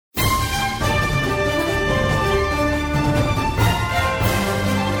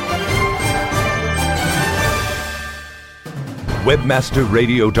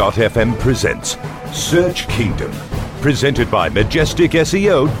Webmasterradio.fm presents Search Kingdom, presented by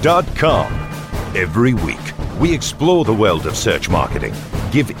MajesticSEO.com. Every week, we explore the world of search marketing,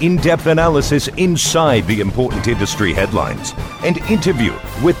 give in-depth analysis inside the important industry headlines, and interview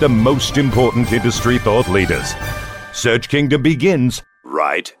with the most important industry thought leaders. Search Kingdom begins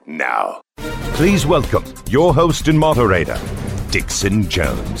right now. Please welcome your host and moderator, Dixon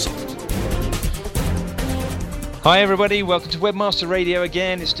Jones. Hi everybody, welcome to Webmaster Radio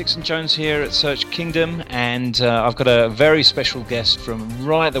again. It's Dixon Jones here at Search Kingdom, and I've got a very special guest from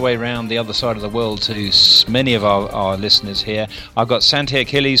right the way around the other side of the world to many of our listeners here. I've got Sante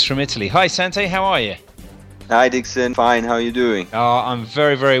Achille from Italy. Hi Sante, how are you? Hi Dixon, fine, how are you doing? I'm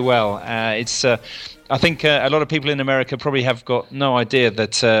very, very well. I think a lot of people in America probably have got no idea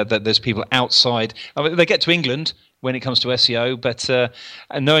that there's people outside. I mean, they get to England when it comes to SEO, but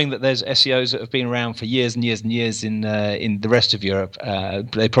knowing that there's SEOs that have been around for years and years and years in the rest of Europe,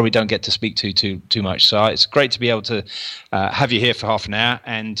 they probably don't get to speak to too much. So it's great to be able to have you here for half an hour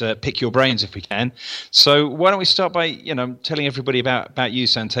and pick your brains if we can. So why don't we start by telling everybody about you,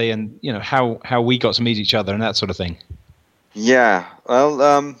 Sante, and how we got to meet each other and that sort of thing. Yeah,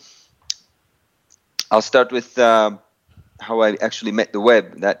 well, I'll start with how I actually met the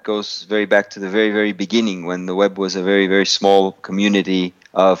web. That goes very back to the very, very beginning, when the web was a very, very small community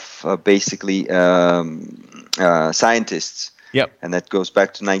of basically scientists. Yep. And that goes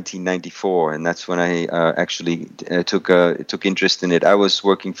back to 1994, and that's when I actually took interest in it. I was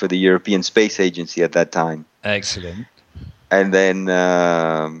working for the European Space Agency at that time. Excellent. And then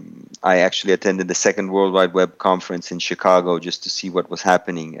I actually attended the second World Wide Web conference in Chicago just to see what was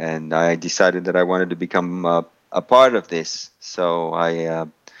happening, and I decided that I wanted to become a part of this. So I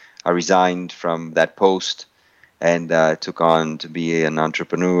resigned from that post and took on to be an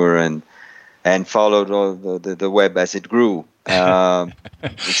entrepreneur and followed all the web as it grew. So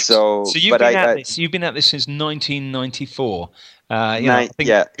you've been at this since 1994. I think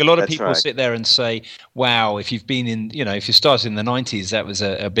a lot of people sit there and say, wow, if you've been in, if you started in the 90s, that was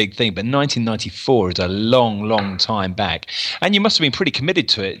a big thing. But 1994 is a long, long time back. And you must have been pretty committed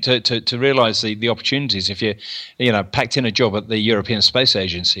to it to realize the opportunities. If you packed in a job at the European Space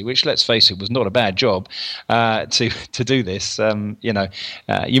Agency, which, let's face it, was not a bad job to do this,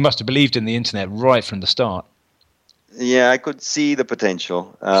 you must have believed in the internet right from the start. Yeah, I could see the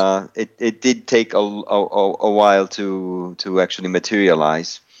potential. It did take a while to actually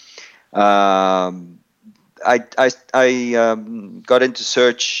materialize. I got into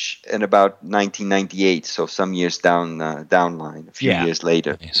search in about 1998, so some years downline, a few years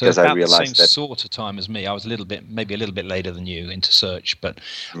later, so because I realized the same sort of time as me. I was maybe a little bit later than you into search, but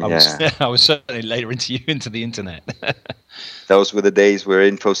I was certainly later into the internet. Those were the days where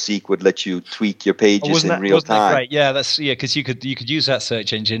InfoSeek would let you tweak your pages in real time. That great? Yeah, because you could use that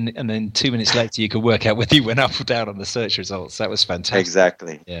search engine, and then 2 minutes later you could work out whether you went up or down on the search results. That was fantastic.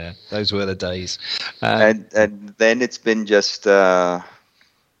 Exactly. Yeah, those were the days. And then it's been just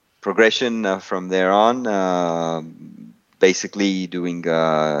progression from there on. Basically doing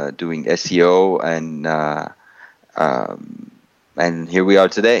SEO, and here we are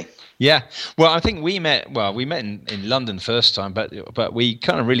today. Yeah, well, I think we met in London first time, but we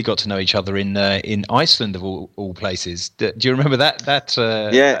kind of really got to know each other in Iceland of all places. Do you remember that event?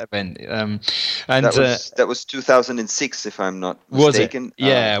 That was 2006, if I'm not mistaken. Was it?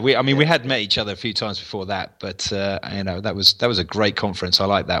 Yeah, we had met each other a few times before that, but that was a great conference. I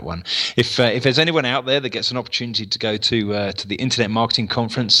like that one. If there's anyone out there that gets an opportunity to go to the Internet Marketing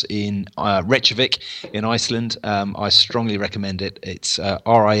Conference in Reykjavik in Iceland, I strongly recommend it. It's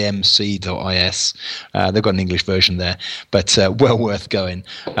RIMC.is. They've got an English version there, but well worth going.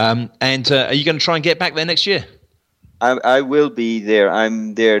 And are you going to try and get back there next year? I will be there.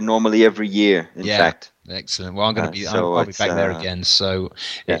 I'm there normally every year, in fact. Excellent. Well, I'll be back there again. So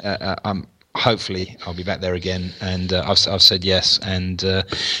hopefully I'll be back there again. And I've said yes. And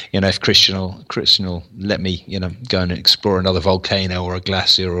if Christian will let me, go and explore another volcano or a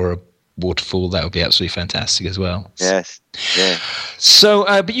glacier or a waterfall, that would be absolutely fantastic as well. Yes. Yeah. So,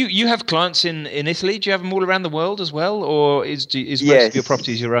 but you have clients in Italy. Do you have them all around the world as well, or is most of your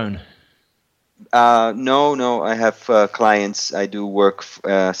properties your own? No. I have clients. I do work.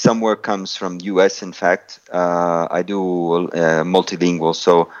 Some work comes from US. In fact, I do multilingual,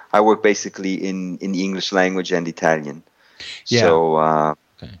 so I work basically in the English language and Italian. Yeah. So.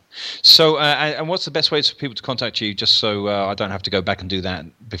 Okay. So, and what's the best ways for people to contact you, just so I don't have to go back and do that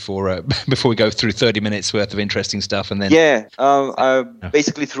before we go through 30 minutes worth of interesting stuff, and then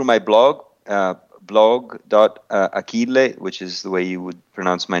basically through my blog, blog.achille, which is the way you would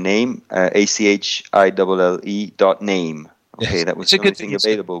pronounce my name, ACHILLE.name. Okay, Yes. that was It's a the only good thing thing it's-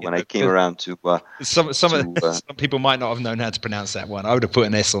 available when I came around to. Some people might not have known how to pronounce that one. I would have put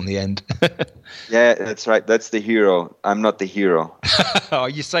an S on the end. Yeah, that's right. That's the hero. I'm not the hero. Oh,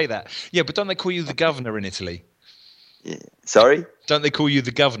 you say that. Yeah, but don't they call you the governor in Italy? Yeah. Sorry? Don't they call you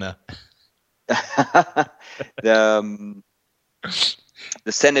the governor?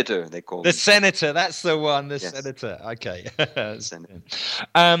 The senator, they call The me. senator, that's the one. The Yes. senator. Okay. Senator.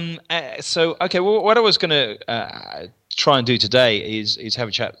 Okay. Well, what I was going to try and do today is have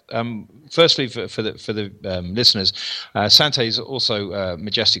a chat. Firstly, for the listeners, Sante is also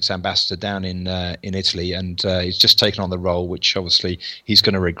Majestic's ambassador down in Italy, and he's just taken on the role, which obviously he's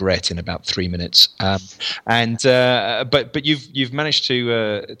going to regret in about 3 minutes. But you've managed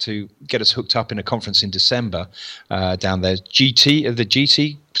to get us hooked up in a conference in December down there. The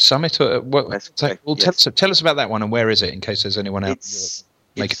GT Summit. That's correct, Well, yes. tell us about that one, and where is it, in case there's anyone out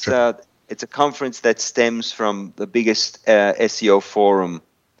make a trip. It's a conference that stems from the biggest SEO forum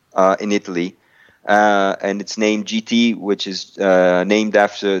in Italy, and it's named GT, which is named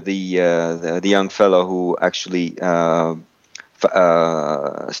after the young fellow who actually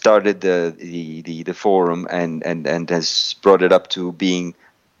started the forum and has brought it up to being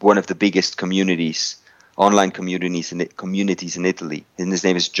one of the biggest online communities in Italy. And his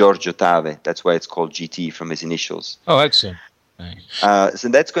name is Giorgio Tave. That's why it's called GT, from his initials. Oh, excellent. So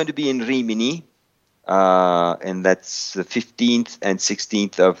that's going to be in Rimini, and that's the 15th and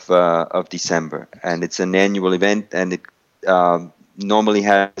 16th of December. And it's an annual event, and it normally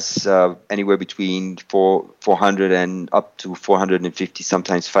has anywhere between 400 and up to 450,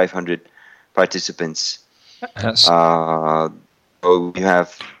 sometimes 500 participants. So you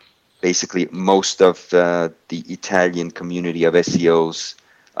have basically most of the Italian community of SEOs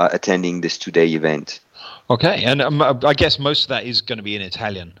attending this 2-day event. Okay, and I guess most of that is going to be in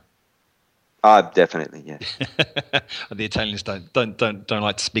Italian. Definitely, yeah. The Italians don't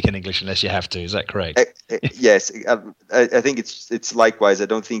like to speak in English unless you have to. Is that correct? Yes, I think it's likewise. I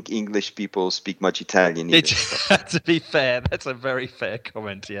don't think English people speak much Italian either. To be fair, that's a very fair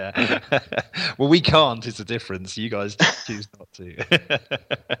comment. Yeah. Well, we can't. It's a difference. You guys choose not to.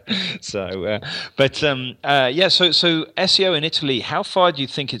 So SEO in Italy. How far do you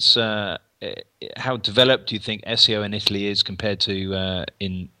think it's? How developed do you think SEO in Italy is compared to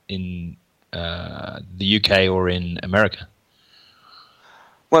in the UK or in America?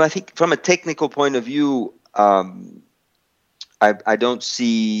 Well, I think from a technical point of view, I don't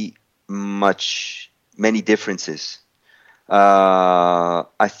see many differences. I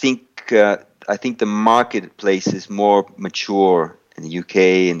think the marketplace is more mature in the UK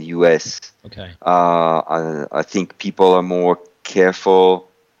and the US. Okay. I think people are more careful.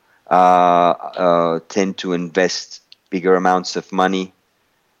 Tend to invest bigger amounts of money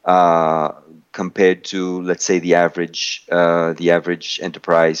compared to, let's say, the average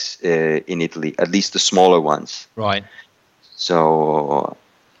enterprise in Italy, at least the smaller ones. Right. So,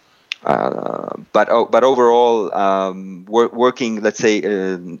 but overall, working, let's say,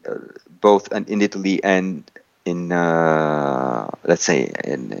 both in Italy and in let's say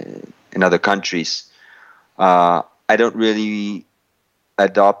in other countries, I don't really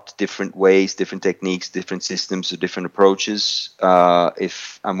adopt different ways, different techniques, different systems, or different approaches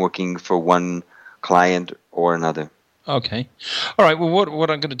if I'm working for one client or another. Okay. All right. Well, what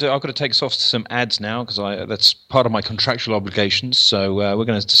I'm going to do, I've got to take us off to some ads now because that's part of my contractual obligations. So we're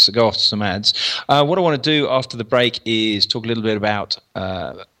going to go off to some ads. What I want to do after the break is talk a little bit about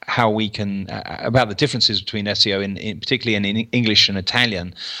how we can about the differences between SEO in particularly in English and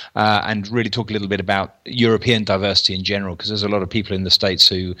Italian, and really talk a little bit about European diversity in general, because there's a lot of people in the States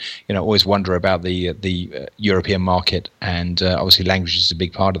who always wonder about the European market, and obviously language is a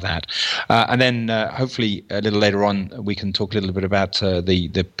big part of that. And then hopefully a little later on we can talk a little bit about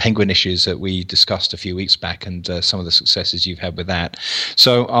the penguin issues that we discussed a few weeks back and some of the successes you've had with that.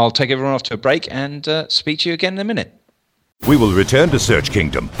 So I'll take everyone off to a break and speak to you again in a minute. We will return to Search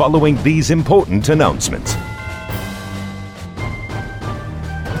Kingdom following these important announcements.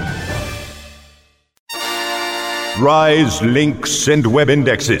 Rise, links, and web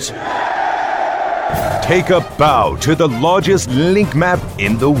indexes. Take a bow to the largest link map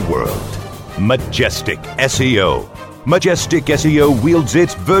in the world. Majestic SEO. Majestic SEO wields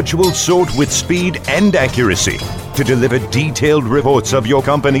its virtual sword with speed and accuracy to deliver detailed reports of your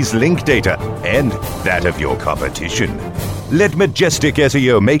company's link data and that of your competition. Let Majestic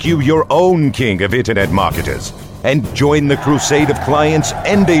SEO make you your own king of internet marketers and join the crusade of clients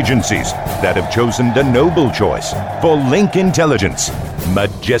and agencies that have chosen the noble choice for link intelligence.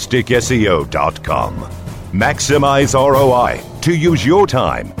 MajesticSEO.com. Maximize ROI to use your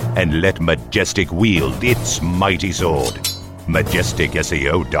time and let Majestic wield its mighty sword.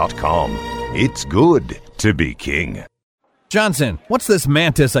 MajesticSEO.com. It's good to be king. Johnson, what's this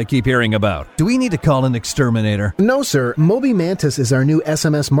Mantis I keep hearing about? Do we need to call an exterminator? No, sir. Moby Mantis is our new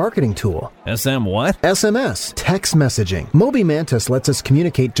SMS marketing tool. SM what? SMS, text messaging. Moby Mantis lets us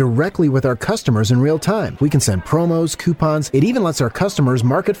communicate directly with our customers in real time. We can send promos, coupons. It even lets our customers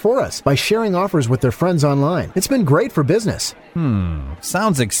market for us by sharing offers with their friends online. It's been great for business.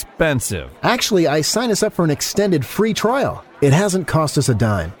 Sounds expensive. Actually, I signed us up for an extended free trial. It hasn't cost us a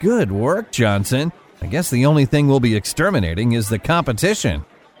dime. Good work, Johnson. I guess the only thing we'll be exterminating is the competition.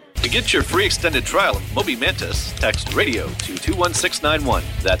 To get your free extended trial of Moby Mantis, text radio to 21691.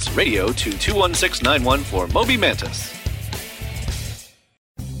 That's radio to 21691 for Moby Mantis.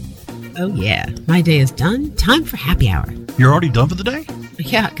 Oh yeah, my day is done. Time for happy hour. You're already done for the day?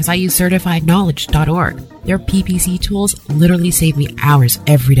 Yeah, because I use CertifiedKnowledge.org. Their PPC tools literally save me hours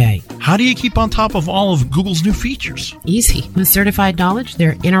every day. How do you keep on top of all of Google's new features? Easy. With Certified Knowledge,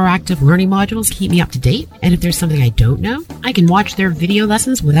 their interactive learning modules keep me up to date. And if there's something I don't know, I can watch their video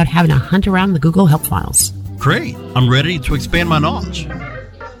lessons without having to hunt around the Google Help files. Great. I'm ready to expand my knowledge.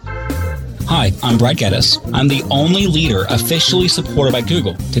 Hi, I'm Brad Geddes. I'm the only leader officially supported by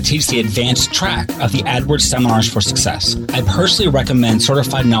Google to teach the advanced track of the AdWords Seminars for Success. I personally recommend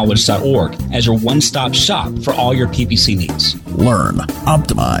CertifiedKnowledge.org as your one-stop shop for all your PPC needs. Learn,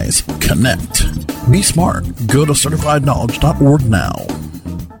 optimize, connect. Be smart. Go to CertifiedKnowledge.org now.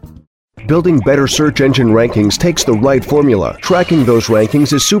 Building better search engine rankings takes the right formula. Tracking those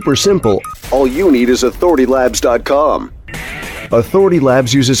rankings is super simple. All you need is AuthorityLabs.com. Authority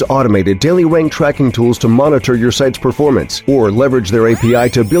Labs uses automated daily rank tracking tools to monitor your site's performance or leverage their API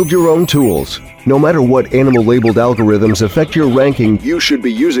to build your own tools. No matter what animal-labeled algorithms affect your ranking, you should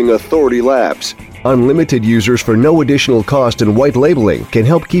be using Authority Labs. Unlimited users for no additional cost and white labeling can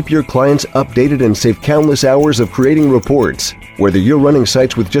help keep your clients updated and save countless hours of creating reports. Whether you're running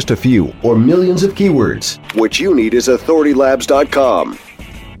sites with just a few or millions of keywords, what you need is AuthorityLabs.com.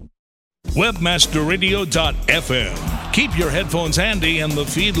 Webmasterradio.fm. Keep your headphones handy and the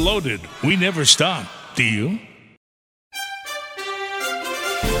feed loaded. We never stop. Do you?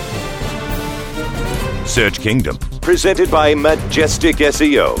 Search Kingdom, presented by Majestic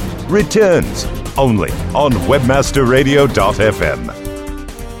SEO, returns only on webmasterradio.fm.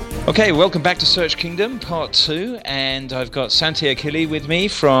 Okay, welcome back to Search Kingdom, Part 2, and I've got Sante Achille with me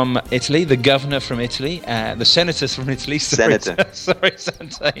from Italy, the governor from Italy, the senator from Italy. Senator. Sorry,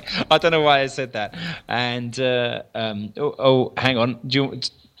 Sante. I don't know why I said that. And, hang on. Do you want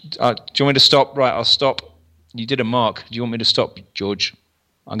me to stop? Right, I'll stop. You did a mark. Do you want me to stop, George?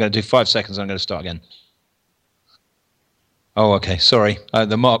 I'm going to do 5 seconds. I'm going to start again. Oh, okay. Sorry.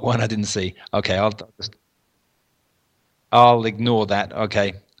 The mark one I didn't see. Okay, I'll ignore that.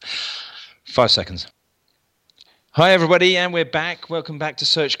 Okay. 5 seconds. Hi, everybody, and we're back. Welcome back to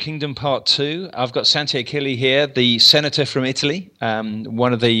Search Kingdom Part 2. I've got Sante Achille here, the senator from Italy,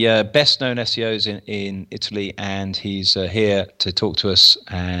 one of the best-known SEOs in Italy, and he's here to talk to us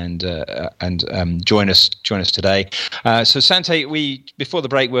and join us today. So, Sante, before the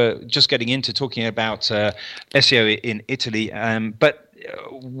break, we're just getting into talking about SEO in Italy, but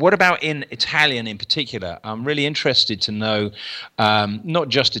what about in Italian in particular? I'm really interested to know, not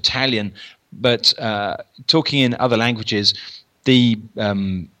just Italian, but talking in other languages. The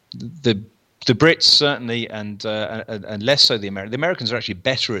Brits certainly, and less so the Americans. The Americans are actually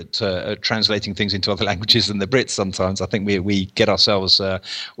better at translating things into other languages than the Brits sometimes. I think we get ourselves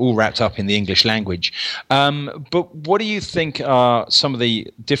all wrapped up in the English language. But what do you think are some of the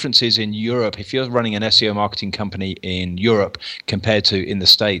differences in Europe? If you're running an SEO marketing company in Europe compared to in the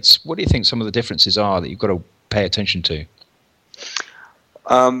States, what do you think some of the differences are that you've got to pay attention to?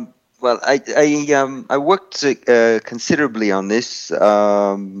 Well, I worked considerably on this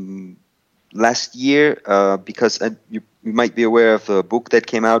last year because you might be aware of a book that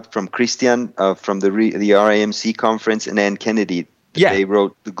came out from Christian from the RAMC conference and Ann Kennedy. Yeah. They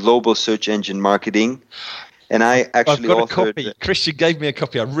wrote The Global Search Engine Marketing. And I actually I've got authored a copy. Christian gave me a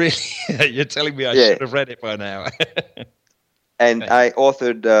copy. You're telling me I should have read it by now. And I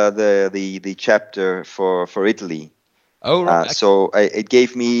authored the chapter for Italy. Oh, right. So it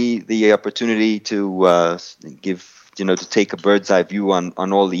gave me the opportunity to to take a bird's eye view on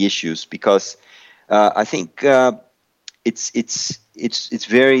all the issues, because I think it's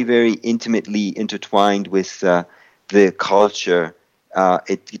very, very intimately intertwined with the culture.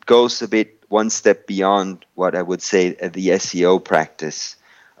 It goes a bit one step beyond what I would say the SEO practice.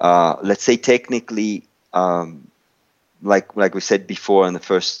 Let's say technically, like we said before in the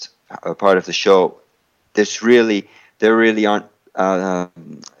first part of the show, there really aren't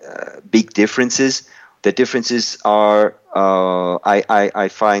big differences. The differences are I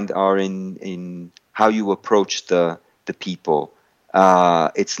find are in how you approach the people.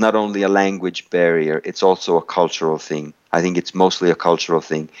 It's not only a language barrier, it's also a cultural thing. I think it's mostly a cultural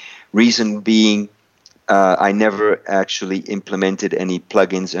thing. Reason being, I never actually implemented any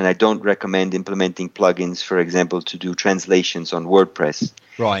plugins, and I don't recommend implementing plugins, for example, to do translations on WordPress.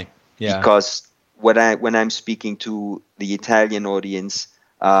 Right. Yeah. Because when I'm speaking to the Italian audience,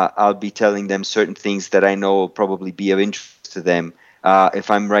 I'll be telling them certain things that I know will probably be of interest to them. If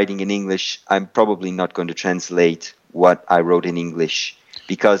I'm writing in English, I'm probably not going to translate what I wrote in English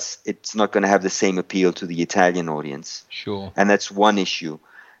because it's not going to have the same appeal to the Italian audience. Sure. And that's one issue.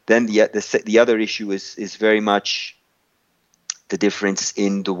 Then the other issue is very much the difference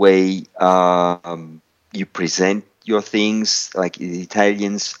in the way you present your things. Like the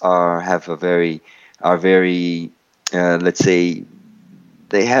Italians are very let's say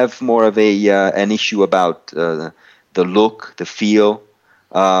they have more of an issue about the look, the feel.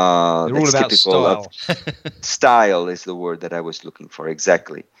 They're all about style. Style is the word that I was looking for,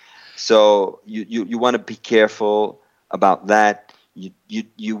 exactly. So you want to be careful about that.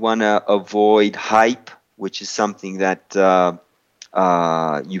 You want to avoid hype, which is something that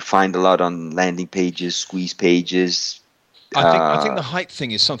you find a lot on landing pages, squeeze pages. I think the hype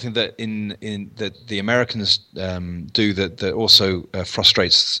thing is something that that the Americans do that also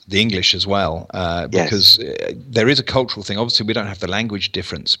frustrates the English as well, because there is a cultural thing. Obviously, we don't have the language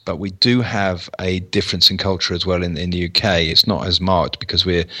difference, but we do have a difference in culture as well in the UK. It's not as marked because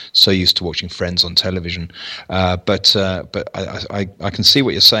we're so used to watching Friends on television. But I can see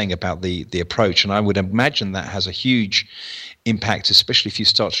what you're saying about the approach, and I would imagine that has a huge impact, especially if you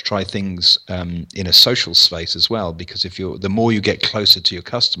start to try things in a social space as well, because the more you get closer to your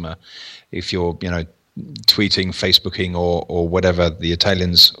customer, if you're tweeting, Facebooking, or whatever the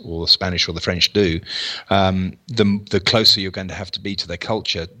Italians or the Spanish or the French do, the closer you're going to have to be to their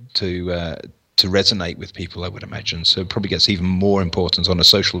culture to resonate with people, I would imagine. So it probably gets even more important on a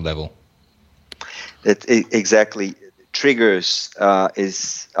social level. Exactly. Triggers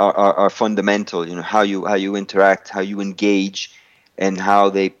are fundamental. How you interact, how you engage, and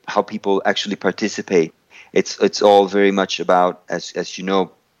how people actually participate. It's all very much about, as you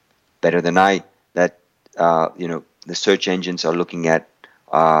know better than I, that the search engines are looking at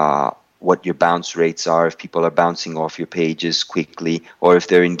what your bounce rates are, if people are bouncing off your pages quickly, or if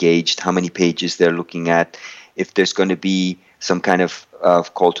they're engaged, how many pages they're looking at, if there's going to be some kind of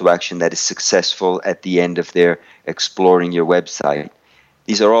call to action that is successful at the end of their exploring your website.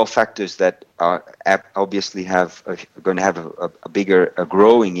 These are all factors that are obviously going to have a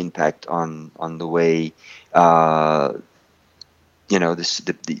growing impact on the way the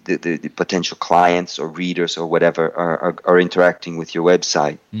potential clients or readers or whatever are interacting with your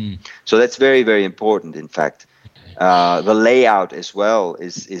website. So that's very, very important. In fact, the layout as well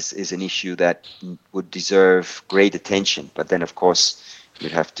is an issue that would deserve great attention. But then, of course,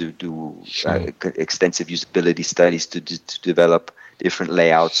 you'd have to do extensive usability studies to develop different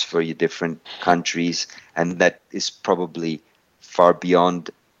layouts for your different countries, and that is probably far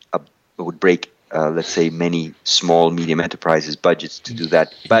beyond would break, let's say, many small, medium enterprises' budgets to do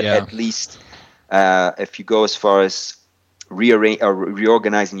that. But at least if you go as far as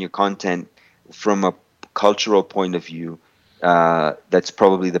reorganizing your content from a cultural point of view, that's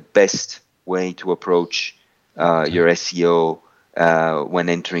probably the best way to approach your SEO when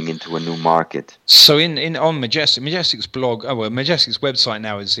entering into a new market. So on Majestic's blog, Majestic's website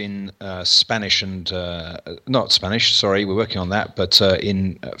now is in Spanish and not Spanish, sorry, we're working on that, but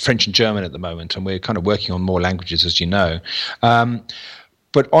in French and German at the moment, and we're kind of working on more languages, as you know.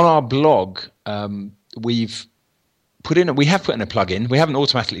 But on our blog, we have put in a plugin. We haven't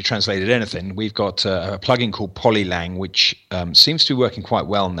automatically translated anything. We've got a plugin called Polylang, which seems to be working quite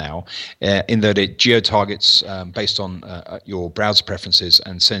well now, in that it geo-targets based on your browser preferences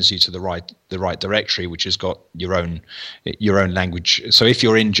and sends you to the right directory, which has got your own language. So if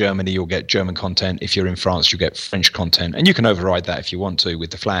you're in Germany, you'll get German content. If you're in France, you get French content, and you can override that if you want to with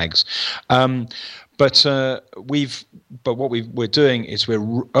the flags. But what we're doing is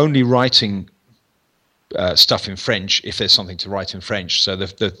we're only writing stuff in French if there's something to write in French. So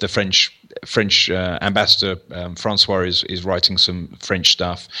the French ambassador Francois is writing some French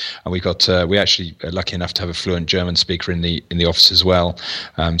stuff, and we actually are lucky enough to have a fluent German speaker in the office as well.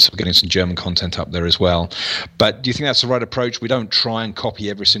 So we're getting some German content up there as well. But do you think that's the right approach? We don't try and copy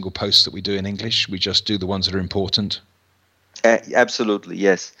every single post that we do in English. We just do the ones that are important. Absolutely,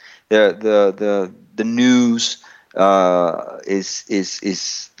 yes. The news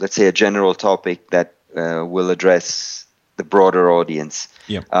is let's say a general topic that will address the broader audience.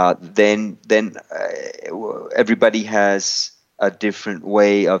 Yeah. Then everybody has a different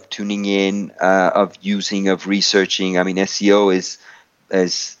way of tuning in, of using, of researching. I mean, SEO is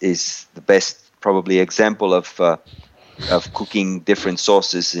the best probably example of cooking different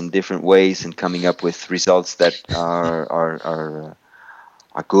sauces in different ways and coming up with results that are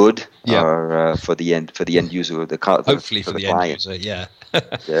good, or for the end user, hopefully for the client. End user. Yeah.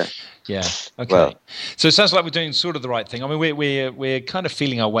 Yeah. Yeah. Okay. Well, so it sounds like we're doing sort of the right thing. I mean, we're kind of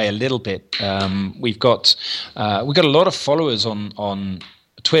feeling our way a little bit. We've got a lot of followers on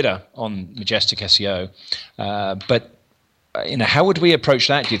Twitter on Majestic SEO, but how would we approach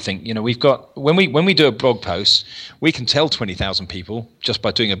that? Do you think? We've got when we do a blog post, we can tell 20,000 people just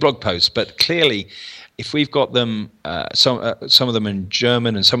by doing a blog post. But clearly, if we've got them, some of them in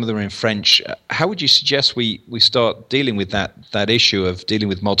German and some of them in French, how would you suggest we start dealing with that issue of dealing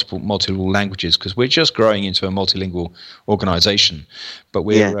with multiple languages? Because we're just growing into a multilingual organization, but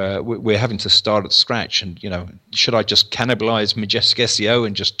we're having to start at scratch. And should I just cannibalize Majestic SEO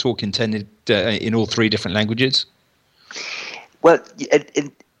and just talk intended in all three different languages? Well,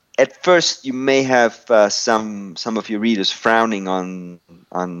 at first you may have some of your readers frowning on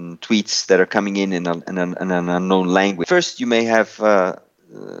tweets that are coming in an unknown language. First, you may have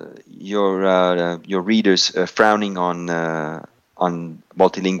your readers frowning on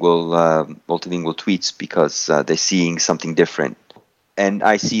multilingual tweets because they're seeing something different. And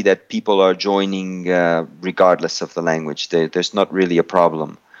I see that people are joining regardless of the language. There's not really a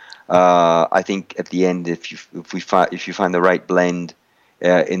problem. I think at the end, if you find the right blend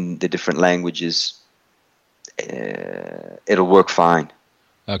in the different languages, it'll work fine.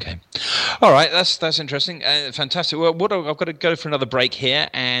 Okay, all right, that's interesting, fantastic. Well, I've got to go for another break here,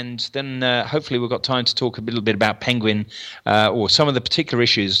 and then hopefully we've got time to talk a little bit about Penguin or some of the particular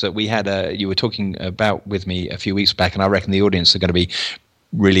issues that we had. You were talking about with me a few weeks back, and I reckon the audience are going to be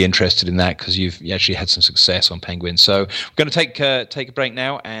really interested in that because you actually had some success on Penguin. So we're going to take a break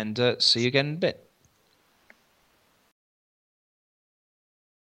now and see you again in a bit.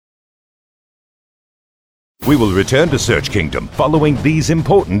 We will return to Search Kingdom following these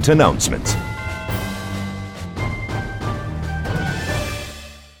important announcements.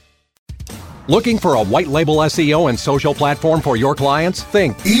 Looking for a white label SEO and social platform for your clients?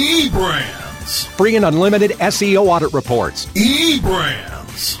 Think eBrands. Free and unlimited SEO audit reports.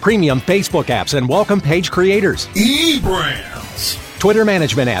 eBrands. Premium Facebook apps and welcome page creators. eBrands. Twitter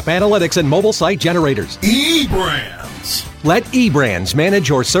management app, analytics, and mobile site generators. eBrands. Let eBrands manage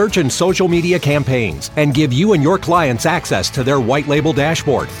your search and social media campaigns and give you and your clients access to their white label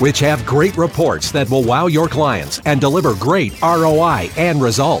dashboard, which have great reports that will wow your clients and deliver great ROI and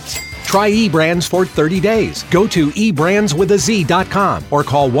results. Try eBrands for 30 days. Go to eBrandsWithAZ.com or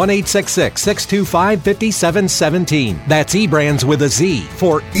call 1-866-625-5717. That's eBrands with a Z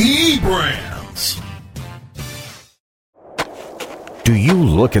for eBrands. Do you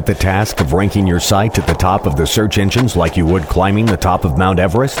look at the task of ranking your site at the top of the search engines like you would climbing the top of Mount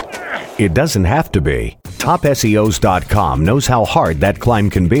Everest? It doesn't have to be. TopSEOs.com knows how hard that climb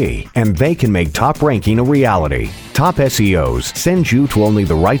can be, and they can make top ranking a reality. Top SEOs sends you to only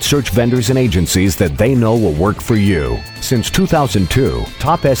the right search vendors and agencies that they know will work for you. Since 2002,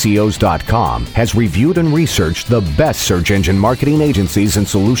 TopSEOs.com has reviewed and researched the best search engine marketing agencies and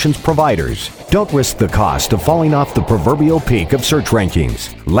solutions providers. Don't risk the cost of falling off the proverbial peak of search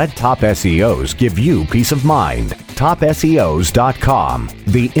rankings. Let Top SEOs give you peace of mind. TopSEOs.com,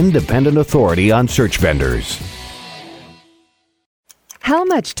 the independent authority on search vendors. How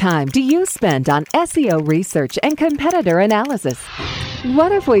much time do you spend on SEO research and competitor analysis?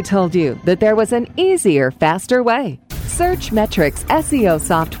 What if we told you that there was an easier, faster way? Searchmetrics SEO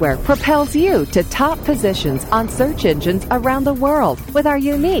software propels you to top positions on search engines around the world with our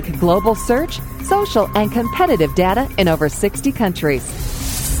unique global search, social, and competitive data in over 60 countries.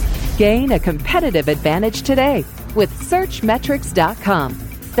 Gain a competitive advantage today with Searchmetrics.com.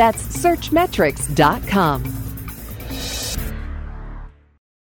 That's Searchmetrics.com.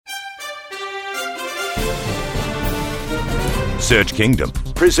 Search Kingdom,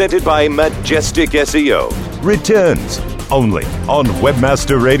 presented by Majestic SEO, returns only on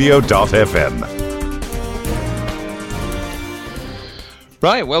webmasterradio.fm.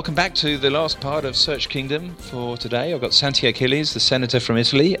 Right, welcome back to the last part of Search Kingdom for today. I've got Sante Achille, the senator from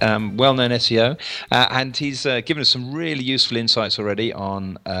Italy, well-known SEO, and he's given us some really useful insights already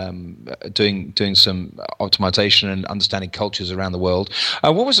on doing some optimization and understanding cultures around the world.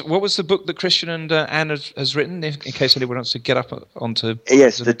 What was the book that Christian and Anne has written, in case anyone wants to get up onto?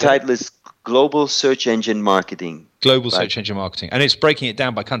 Yes, the title is Global Search Engine Marketing. Global Search Engine Marketing. And it's breaking it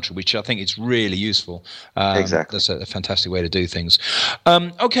down by country, which I think is really useful. Exactly. That's a fantastic way to do things.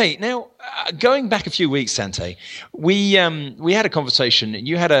 Okay, now, going back a few weeks, Sante, we had a conversation.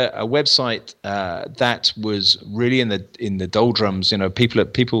 You had a website that was really in the doldrums. You know,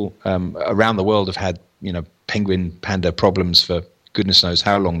 people around the world have had, you know, penguin panda problems for goodness knows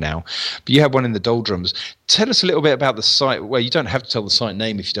how long now, but you had one in the doldrums. Tell us a little bit about the site. Well, you don't have to tell the site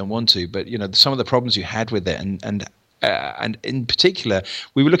name if you don't want to, but you know, some of the problems you had with it, and in particular,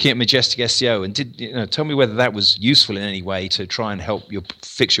 we were looking at Majestic SEO, and tell me whether that was useful in any way to try and help you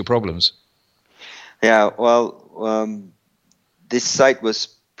fix your problems. Yeah, well, this site was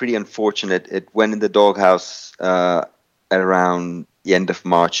pretty unfortunate. It went in the doghouse at around the end of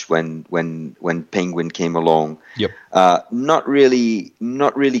March when Penguin came along. Yep. Not really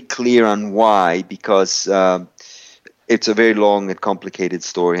clear on why, because it's a very long and complicated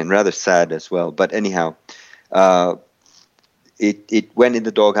story and rather sad as well. But anyhow, it went in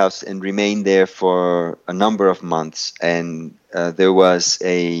the doghouse and remained there for a number of months, and there was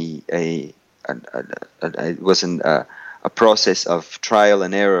a process of trial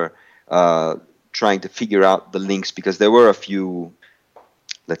and error, trying to figure out the links, because there were a few,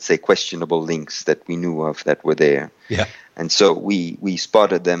 let's say, questionable links that we knew of that were there. Yeah. And so we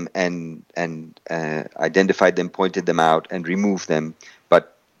spotted them and identified them, pointed them out, and removed them,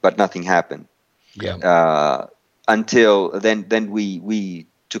 but nothing happened. Yeah. Until then we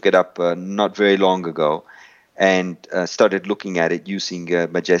took it up not very long ago, and started looking at it using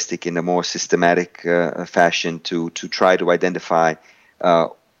Majestic in a more systematic fashion to try to identify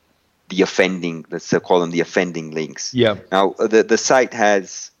the offending, let's call them the offending links. Yeah. Now, the site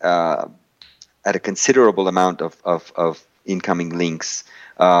has had a considerable amount of incoming links,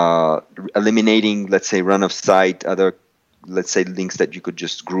 eliminating, let's say, run of site, other, let's say, links that you could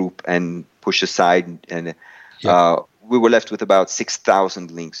just group and push aside, and we were left with about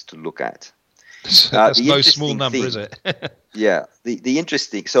 6,000 links to look at. That's no small number, is it? Yeah. The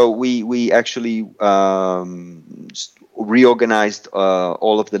interesting. So we actually reorganized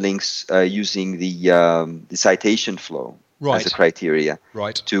all of the links using the citation flow as a criteria,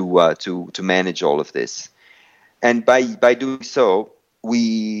 to manage all of this. And by doing so,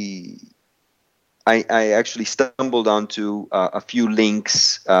 I actually stumbled onto a few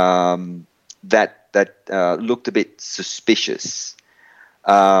links that looked a bit suspicious.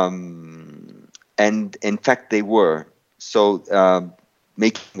 And in fact, they were. So,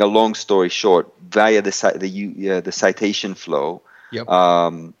 making a long story short, via the citation flow,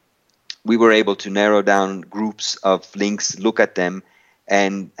 we were able to narrow down groups of links, look at them,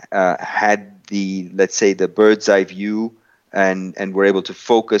 and had let's say, the bird's eye view, and were able to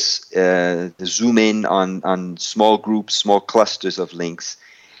focus, zoom in on small groups, small clusters of links.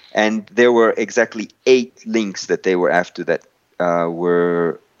 And there were exactly 8 links that they were after that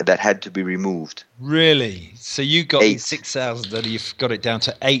had to be removed. Really? So you got 6,000, and you've got it down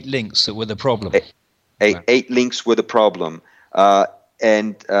to 8 links that were the problem. 8 links were the problem.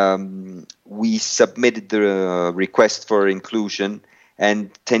 And we submitted the request for inclusion,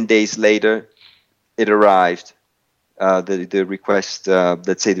 and 10 days later, it arrived. The request,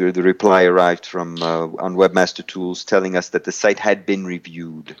 let's say the reply arrived from on Webmaster Tools, telling us that the site had been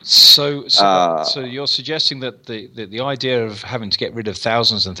reviewed. So you're suggesting that the idea of having to get rid of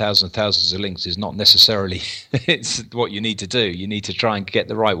thousands and thousands and thousands of links is not necessarily it's what you need to do. You need to try and get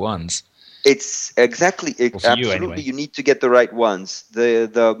the right ones. It's absolutely. Anyway. You need to get the right ones.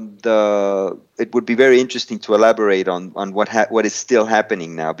 It would be very interesting to elaborate on what is still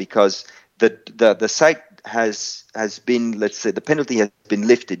happening now, because the site has been, let's say, the penalty has been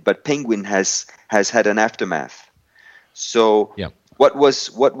lifted, but Penguin has had an aftermath. So what was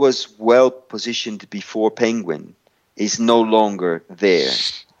well positioned before Penguin is no longer there.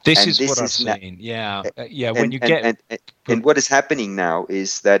 This is what I've seen. And what is happening now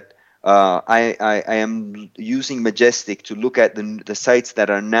is that I am using Majestic to look at the sites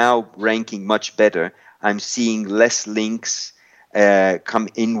that are now ranking much better. I'm seeing less links come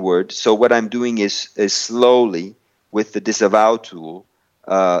inward. So what I'm doing is slowly, with the disavow tool,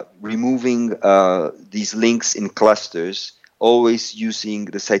 removing these links in clusters, always using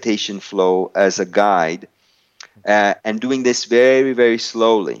the citation flow as a guide, and doing this very, very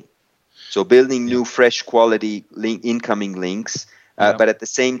slowly. So building new, fresh quality incoming links, but at the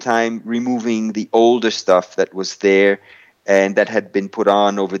same time removing the older stuff that was there and that had been put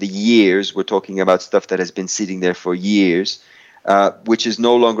on over the years. We're talking about stuff that has been sitting there for years, which is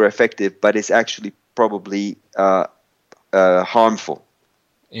no longer effective, but is actually probably harmful.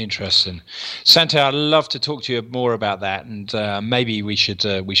 Interesting. Sante, I'd love to talk to you more about that, and maybe we should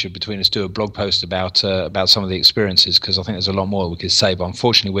between us do a blog post about some of the experiences, because I think there's a lot more we could say. But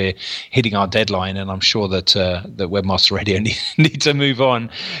unfortunately, we're hitting our deadline, and I'm sure that Webmaster Radio need to move on.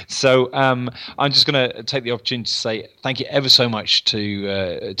 So I'm just going to take the opportunity to say thank you ever so much to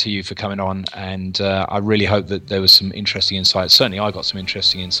you for coming on, and I really hope that there was some interesting insights. Certainly, I got some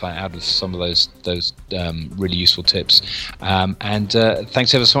interesting insight out of some of those really useful tips. And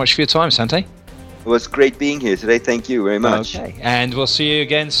thanks ever so much for your time, Sante. It was great being here today. Thank you very much. Okay, and we'll see you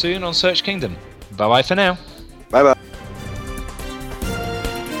again soon on Search Kingdom. Bye-bye for now. Bye-bye.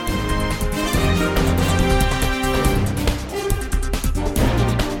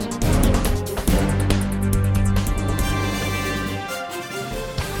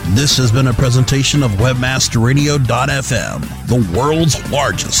 This has been a presentation of WebmasterRadio.fm, the world's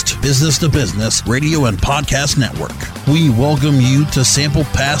largest business-to-business radio and podcast network. We welcome you to sample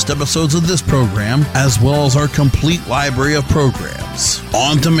past episodes of this program, as well as our complete library of programs,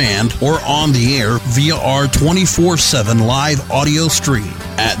 on demand or on the air via our 24/7 live audio stream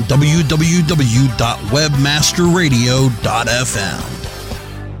at www.webmasterradio.fm.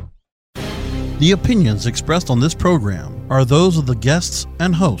 The opinions expressed on this program are those of the guests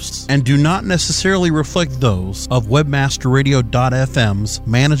and hosts and do not necessarily reflect those of WebmasterRadio.fm's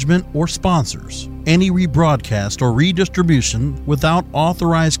management or sponsors. Any rebroadcast or redistribution without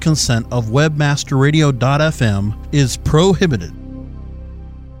authorized consent of WebmasterRadio.fm is prohibited.